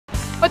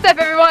What's up,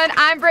 everyone?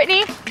 I'm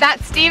Brittany,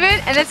 that's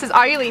Steven, and this is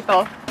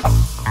RULethal.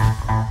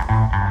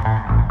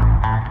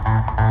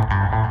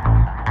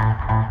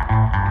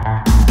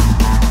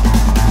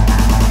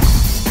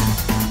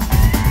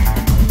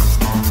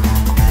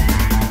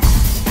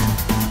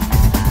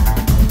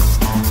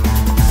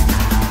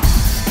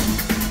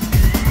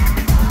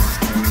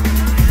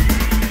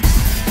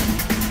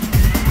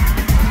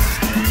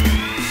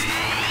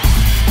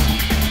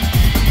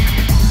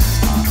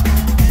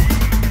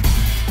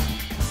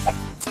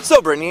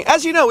 So Brittany,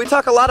 as you know, we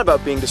talk a lot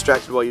about being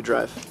distracted while you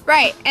drive.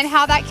 Right, and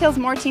how that kills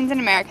more teens in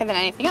America than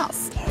anything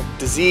else.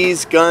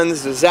 Disease,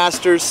 guns,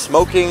 disasters,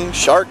 smoking,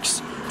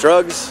 sharks,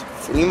 drugs,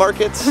 flea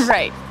markets.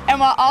 Right, and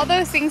while all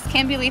those things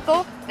can be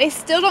lethal, they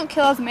still don't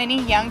kill as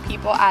many young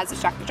people as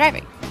distracted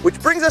driving. Which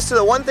brings us to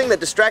the one thing that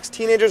distracts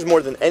teenagers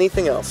more than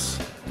anything else.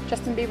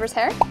 Justin Bieber's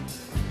hair?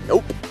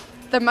 Nope.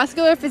 The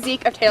muscular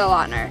physique of Taylor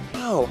Lautner.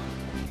 No.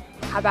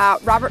 How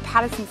about Robert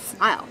Pattinson's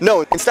smile?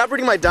 No, and stop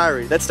reading my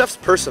diary. That stuff's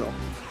personal.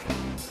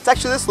 It's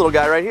actually this little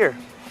guy right here.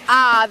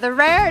 Ah, the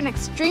rare and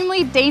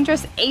extremely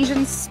dangerous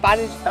Asian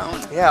spotted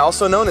phone. Yeah,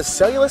 also known as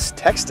Cellulus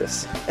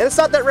textus. And it's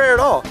not that rare at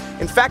all.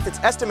 In fact, it's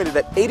estimated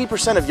that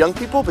 80% of young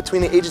people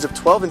between the ages of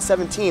 12 and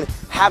 17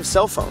 have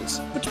cell phones.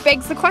 Which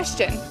begs the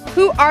question,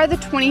 who are the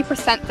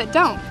 20% that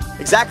don't?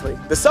 Exactly.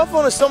 The cell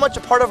phone is so much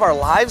a part of our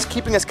lives,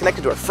 keeping us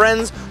connected to our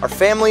friends, our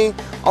family,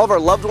 all of our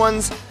loved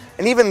ones,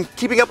 and even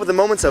keeping up with the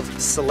moments of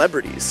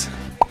celebrities.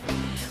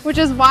 Which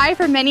is why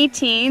for many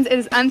teens it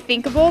is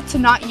unthinkable to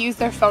not use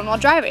their phone while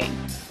driving.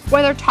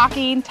 Whether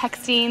talking,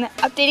 texting,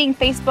 updating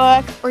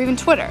Facebook, or even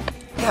Twitter.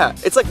 Yeah,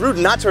 it's like rude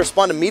not to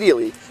respond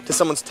immediately to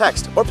someone's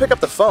text, or pick up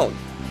the phone,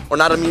 or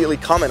not immediately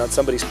comment on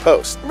somebody's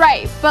post.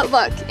 Right, but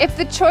look, if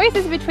the choice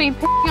is between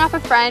picking off a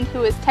friend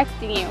who is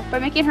texting you by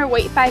making her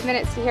wait 5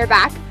 minutes to hear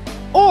back,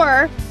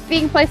 or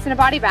being placed in a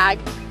body bag,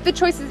 the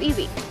choice is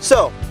easy.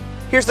 So,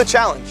 here's the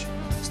challenge.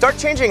 Start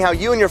changing how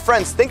you and your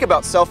friends think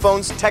about cell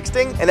phones,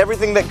 texting, and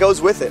everything that goes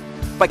with it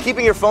by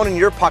keeping your phone in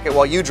your pocket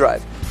while you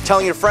drive,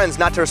 telling your friends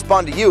not to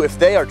respond to you if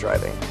they are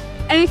driving.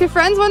 And if your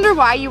friends wonder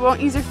why you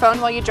won't use your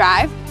phone while you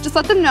drive, just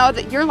let them know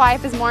that your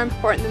life is more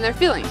important than their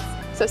feelings.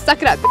 So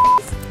suck it up,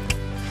 b****s.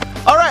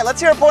 All right,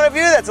 let's hear a point of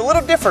view that's a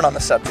little different on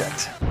the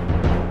subject.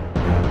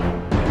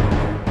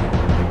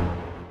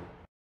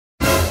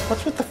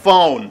 What's with the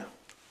phone?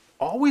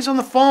 Always on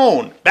the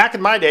phone. Back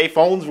in my day,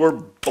 phones were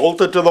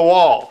bolted to the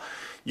wall.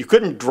 You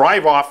couldn't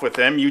drive off with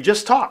them, you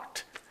just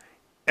talked.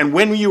 And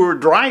when you were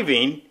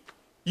driving,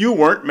 you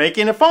weren't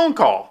making a phone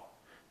call.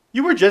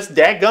 You were just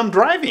dadgum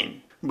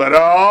driving. But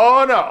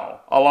oh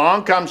no,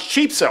 along comes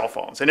cheap cell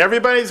phones, and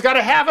everybody's got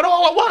to have it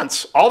all at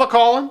once. All the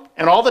calling,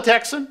 and all the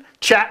texting,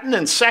 chatting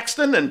and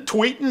sexting and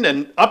tweeting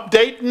and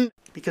updating.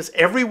 Because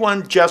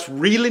everyone just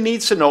really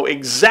needs to know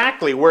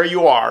exactly where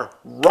you are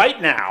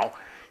right now,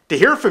 to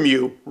hear from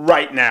you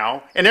right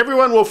now, and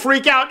everyone will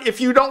freak out if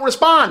you don't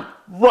respond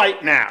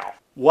right now.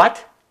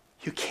 What?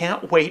 You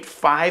can't wait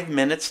 5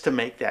 minutes to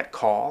make that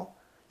call?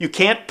 You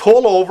can't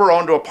pull over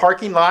onto a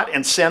parking lot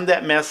and send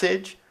that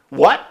message?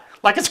 What?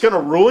 Like it's going to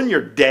ruin your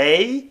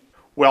day?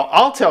 Well,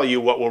 I'll tell you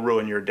what will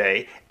ruin your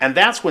day, and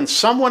that's when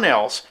someone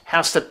else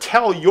has to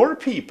tell your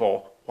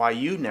people why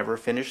you never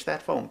finished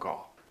that phone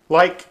call.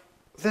 Like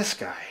this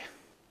guy.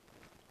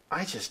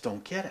 I just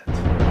don't get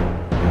it.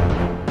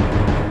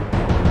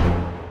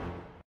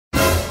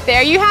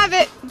 There you have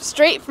it,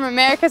 straight from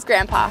America's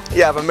grandpa.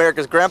 Yeah, if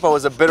America's grandpa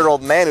was a bitter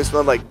old man who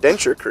smelled like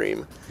denture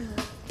cream.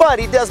 But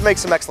he does make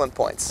some excellent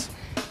points.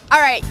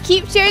 All right,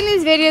 keep sharing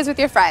these videos with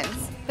your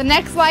friends. The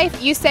next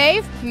life you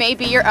save may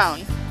be your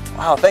own.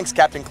 Wow, thanks,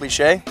 Captain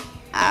Cliche.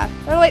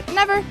 Better late than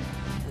never.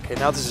 Okay,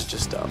 now this is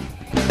just dumb.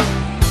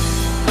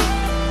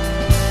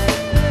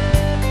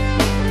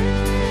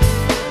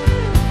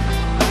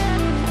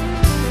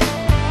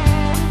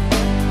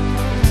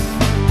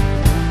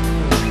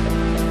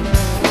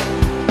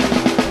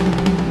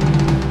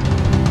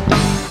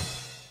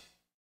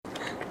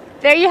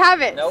 There you have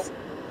it. Nope.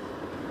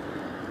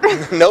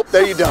 Nope,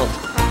 there you don't.